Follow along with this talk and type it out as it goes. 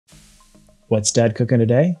What's Dad cooking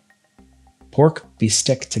today? Pork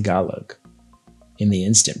Bistek Tagalog in the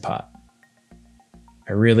Instant Pot.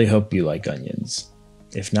 I really hope you like onions.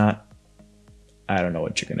 If not, I don't know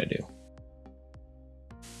what you're gonna do.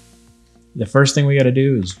 The first thing we gotta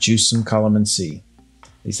do is juice some calamansi.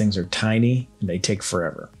 These things are tiny and they take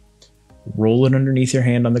forever. Roll it underneath your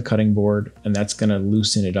hand on the cutting board, and that's gonna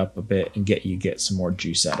loosen it up a bit and get some more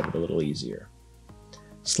juice out of it a little easier.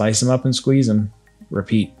 Slice them up and squeeze them.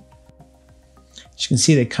 Repeat. As you can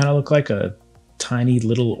see, they kind of look like a tiny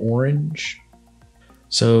little orange.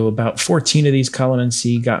 So about 14 of these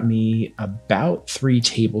calamansi got me about 3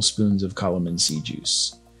 tablespoons of calamansi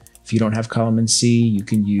juice. If you don't have calamansi, you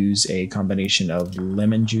can use a combination of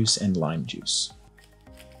lemon juice and lime juice.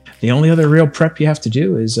 The only other real prep you have to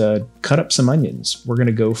do is cut up some onions. We're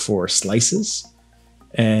gonna go for slices,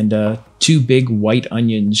 and 2 big white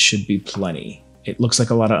onions should be plenty. It looks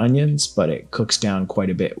like a lot of onions, but it cooks down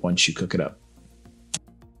quite a bit once you cook it up.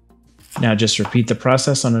 Now just repeat the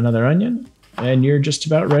process on another onion, and you're just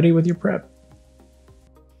about ready with your prep.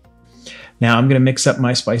 Now I'm gonna mix up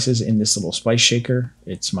my spices in this little spice shaker.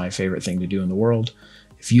 It's my favorite thing to do in the world.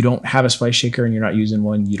 If you don't have a spice shaker and you're not using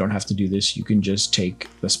one, you don't have to do this. You can just take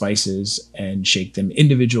the spices and shake them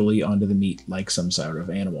individually onto the meat like some sort of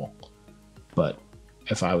animal. But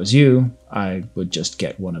if I was you, I would just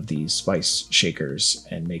get one of these spice shakers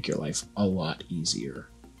and make your life a lot easier.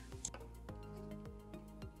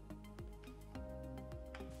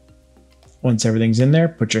 Once everything's in there,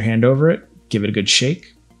 put your hand over it, give it a good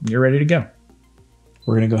shake, and you're ready to go.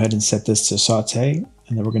 We're gonna go ahead and set this to saute,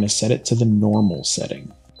 and then we're gonna set it to the normal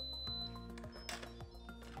setting.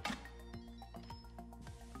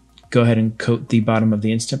 Go ahead and coat the bottom of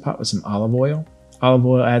the Instant Pot with some olive oil. Olive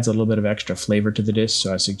oil adds a little bit of extra flavor to the dish,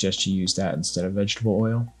 so I suggest you use that instead of vegetable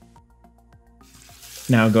oil.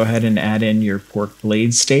 Now go ahead and add in your pork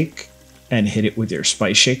blade steak and hit it with your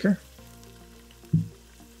spice shaker.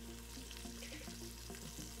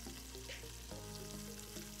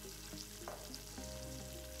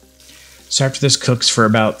 So after this cooks for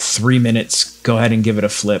about 3 minutes, go ahead and give it a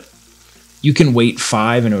flip. You can wait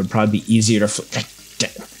 5 and it would probably be easier to flip.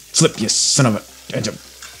 Flip, you son of a...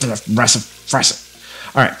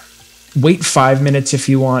 All right, wait 5 minutes if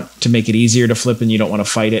you want to make it easier to flip and you don't want to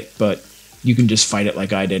fight it, but you can just fight it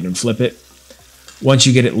like I did and flip it. Once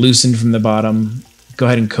you get it loosened from the bottom, go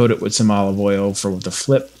ahead and coat it with some olive oil for the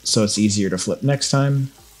flip so it's easier to flip next time.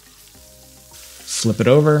 Flip it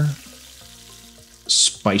over.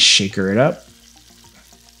 Spice shaker it up,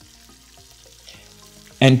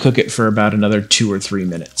 and cook it for about another 2 or 3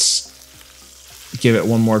 minutes. Give it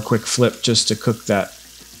one more quick flip just to cook that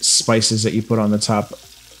spices that you put on the top,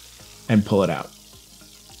 and pull it out.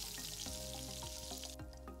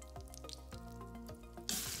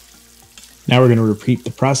 Now we're going to repeat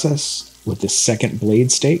the process with the second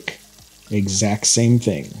blade steak. Exact same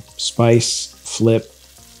thing. Spice, flip,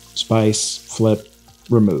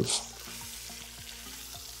 remove.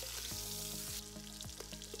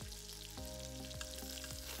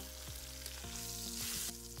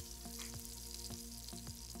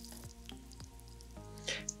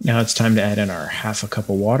 Now it's time to add in our half a cup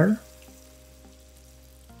of water,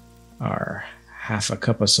 our half a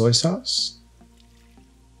cup of soy sauce,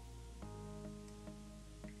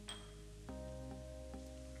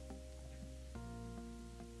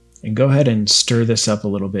 and go ahead and stir this up a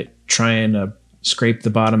little bit. Try and scrape the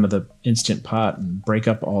bottom of the Instant Pot and break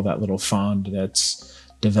up all that little fond that's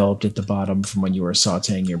developed at the bottom from when you were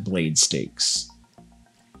sauteing your blade steaks.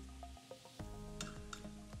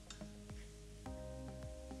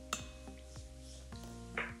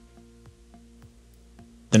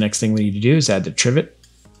 The next thing we need to do is add the trivet.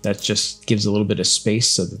 That just gives a little bit of space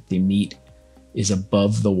so that the meat is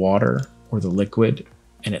above the water or the liquid,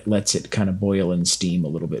 and it lets it kind of boil and steam a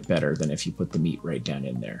little bit better than if you put the meat right down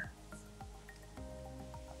in there.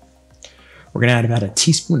 We're gonna add about a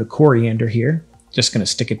teaspoon of coriander here. Just gonna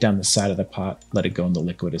stick it down the side of the pot, let it go in the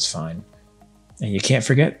liquid is fine. And you can't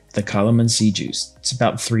forget the calamansi juice. It's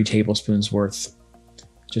about 3 tablespoons worth.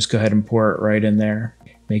 Just go ahead and pour it right in there.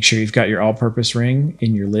 Make sure you've got your all-purpose ring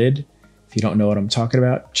in your lid. If you don't know what I'm talking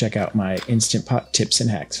about, check out my Instant Pot tips and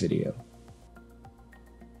hacks video.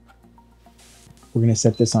 We're gonna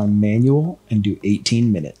set this on manual and do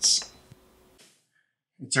 18 minutes.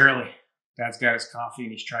 It's early. Dad's got his coffee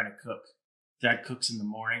and he's trying to cook. Dad cooks in the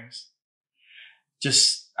mornings.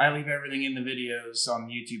 I leave everything in the videos on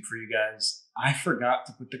YouTube for you guys. I forgot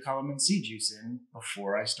to put the calamansi juice in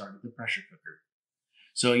before I started the pressure cooker.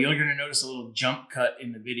 So you're going to notice a little jump cut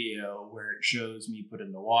in the video where it shows me put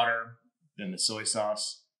in the water, then the soy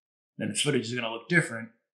sauce, then the footage is going to look different,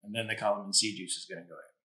 and then the calamansi juice is going to go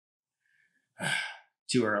in.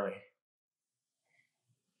 Too early.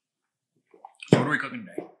 So what are we cooking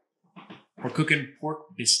today? We're cooking pork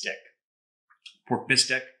bistek. Pork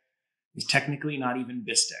bistek is technically not even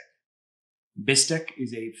bistek. Bistek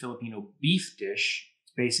is a Filipino beef dish.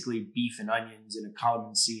 It's basically beef and onions in a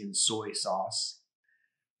calamansi and soy sauce.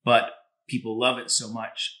 But people love it so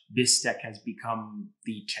much, bistek has become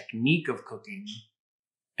the technique of cooking,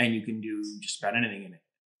 and you can do just about anything in it.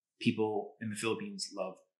 People in the Philippines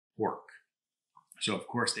love pork. So of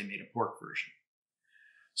course they made a pork version.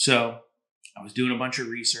 So I was doing a bunch of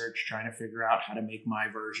research, trying to figure out how to make my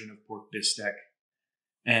version of pork bistek.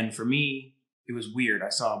 And for me, it was weird. I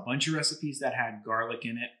saw a bunch of recipes that had garlic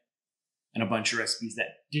in it and a bunch of recipes that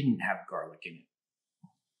didn't have garlic in it.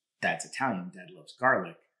 Dad's Italian. Dad loves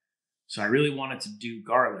garlic. So I really wanted to do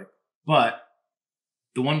garlic, but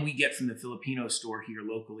the one we get from the Filipino store here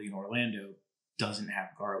locally in Orlando doesn't have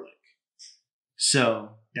garlic.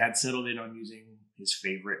 So Dad settled in on using his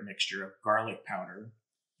favorite mixture of garlic powder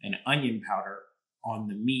and onion powder on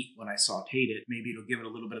the meat when I sauteed it. Maybe it'll give it a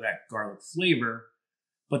little bit of that garlic flavor,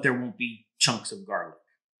 but there won't be chunks of garlic.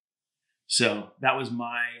 So that was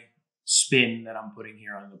my spin that I'm putting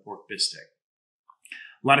here on the pork bistek.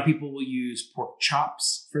 A lot of people will use pork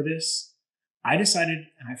chops for this. I decided,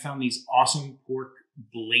 and I found these awesome pork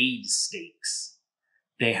blade steaks.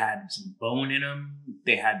 They had some bone in them.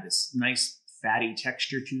 They had this nice fatty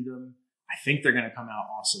texture to them. I think they're going to come out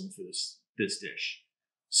awesome for this dish.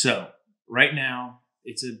 So right now,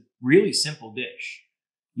 it's a really simple dish.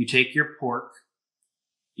 You take your pork,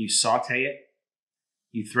 you saute it,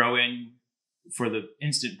 you throw in, for the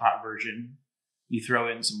Instant Pot version, you throw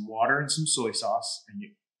in some water and some soy sauce, and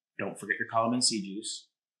you don't forget your Calamansi juice,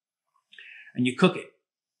 and you cook it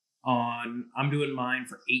I'm doing mine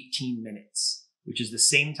for 18 minutes, which is the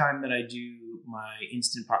same time that I do my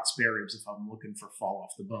Instant Pot spare ribs if I'm looking for fall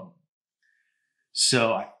off the bone.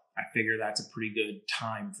 So I figure that's a pretty good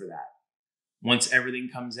time for that. Once everything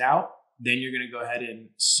comes out, then you're going to go ahead and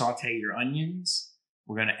saute your onions.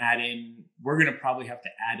 We're going to probably have to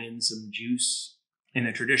add in some juice. In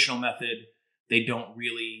the traditional method, they don't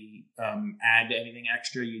really add anything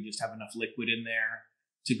extra. You just have enough liquid in there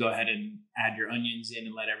to go ahead and add your onions in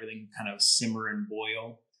and let everything kind of simmer and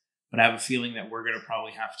boil. But I have a feeling that we're going to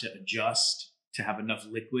probably have to adjust to have enough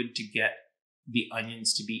liquid to get the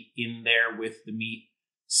onions to be in there with the meat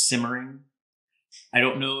simmering. I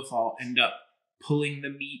don't know if I'll end up pulling the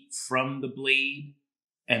meat from the blade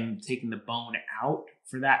and taking the bone out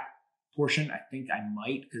for that portion. I think I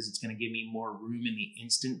might, because it's going to give me more room in the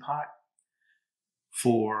Instant Pot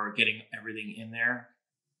for getting everything in there.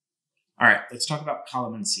 All right, let's talk about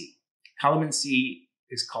calamansi. Calamansi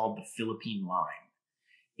is called the Philippine lime.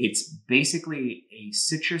 It's basically a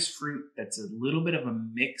citrus fruit that's a little bit of a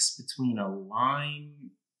mix between a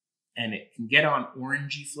lime, and it can get on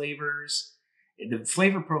orangey flavors. The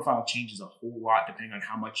flavor profile changes a whole lot depending on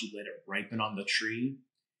how much you let it ripen on the tree.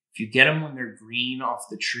 If you get them when they're green off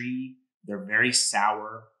the tree, they're very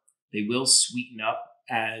sour. They will sweeten up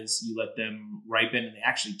as you let them ripen, and they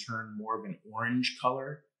actually turn more of an orange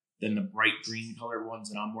color than the bright green colored ones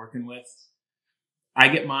that I'm working with. I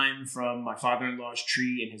get mine from my father-in-law's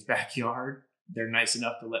tree in his backyard. They're nice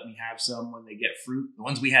enough to let me have some when they get fruit. The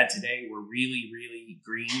ones we had today were really, really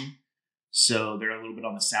green, so they're a little bit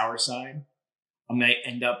on the sour side. I might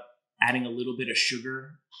end up adding a little bit of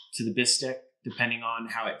sugar to the bistek, depending on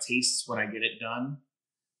how it tastes when I get it done.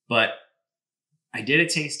 But I did a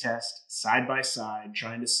taste test side by side,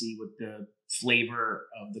 trying to see what the flavor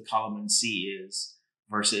of the calamansi is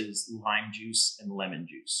versus lime juice and lemon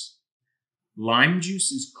juice. Lime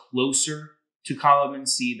juice is closer to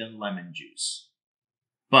calamansi than lemon juice.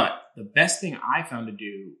 But the best thing I found to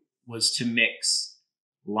do was to mix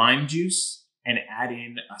lime juice and add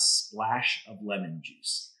in a splash of lemon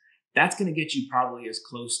juice. That's going to get you probably as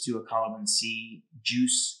close to a calamansi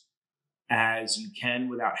juice as you can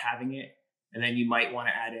without having it. And then you might want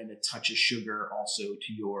to add in a touch of sugar also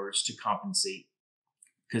to yours to compensate,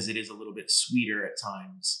 because it is a little bit sweeter at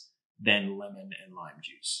times than lemon and lime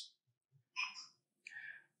juice.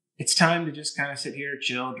 It's time to just kind of sit here,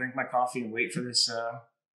 chill, drink my coffee, and wait for this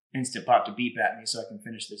Instant Pot to beep at me so I can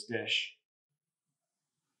finish this dish.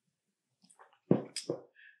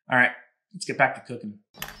 All right, let's get back to cooking.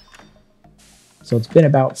 So it's been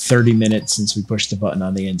about 30 minutes since we pushed the button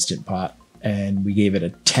on the Instant Pot, and we gave it a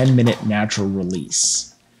 10-minute natural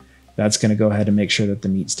release. That's going to go ahead and make sure that the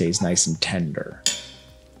meat stays nice and tender.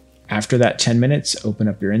 After that 10 minutes, open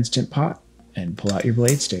up your Instant Pot and pull out your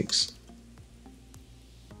blade steaks.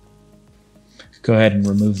 Go ahead and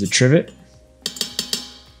remove the trivet.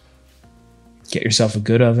 Get yourself a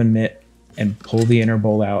good oven mitt and pull the inner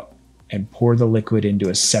bowl out and pour the liquid into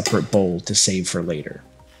a separate bowl to save for later.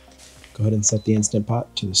 Go ahead and set the Instant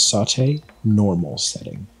Pot to the saute normal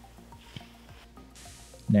setting.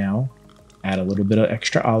 Now, add a little bit of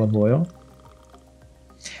extra olive oil.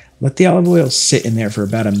 Let the olive oil sit in there for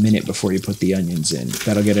about a minute before you put the onions in.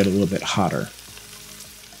 That'll get it a little bit hotter.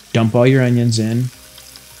 Dump all your onions in,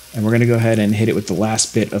 and we're going to go ahead and hit it with the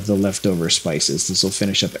last bit of the leftover spices. This will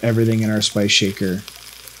finish up everything in our spice shaker.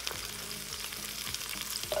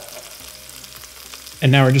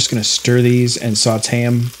 And now we're just going to stir these and saute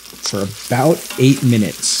them for about 8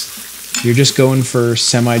 minutes. You're just going for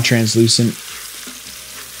semi-translucent.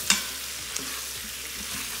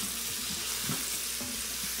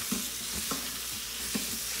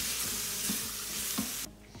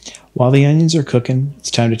 While the onions are cooking, it's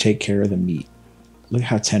time to take care of the meat. Look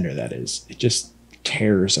how tender that is. It just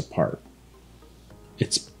tears apart.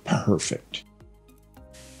 It's perfect.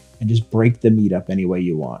 And just break the meat up any way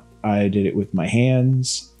you want. I did it with my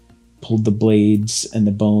hands, pulled the blades and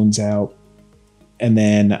the bones out, and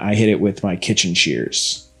then I hit it with my kitchen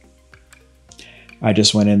shears. I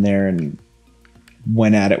just went in there and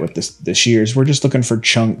went at it with the shears. We're just looking for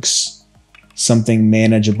chunks, something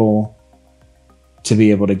manageable to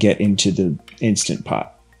be able to get into the Instant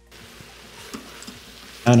Pot.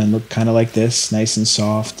 And look kind of like this, nice and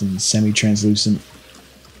soft and semi-translucent.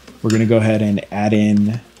 We're going to go ahead and add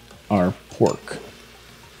in our pork.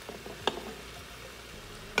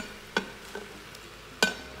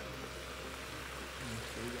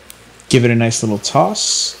 Give it a nice little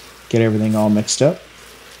toss, get everything all mixed up.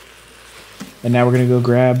 And now we're going to go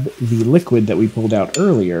grab the liquid that we pulled out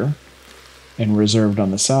earlier and reserved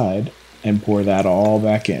on the side and pour that all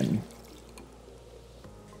back in.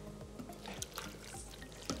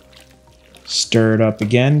 Stir it up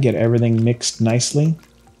again, get everything mixed nicely.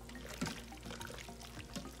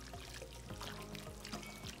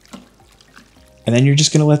 And then you're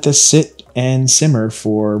just going to let this sit and simmer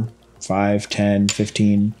for 5, 10,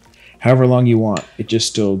 15, however long you want. It just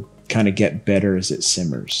still kind of get better as it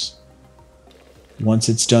simmers. Once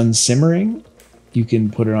it's done simmering, you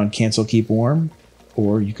can put it on cancel keep warm,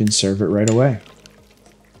 or you can serve it right away.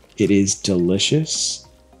 It is delicious.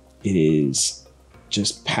 It is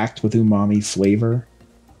just packed with umami flavor.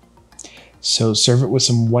 So serve it with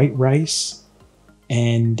some white rice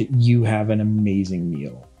and you have an amazing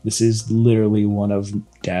meal. This is literally one of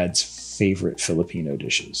Dad's favorite Filipino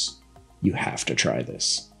dishes. You have to try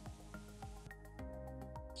this.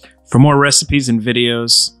 For more recipes and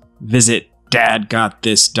videos, visit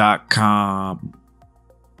dadgotthis.com.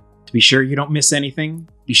 To be sure you don't miss anything,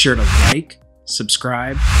 be sure to like,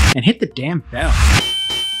 subscribe, and hit the damn bell.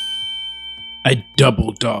 I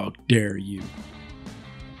double dog dare you.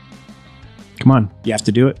 Come on, you have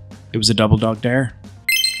to do it. It was a double dog dare.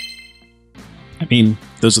 I mean,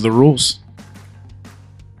 those are the rules.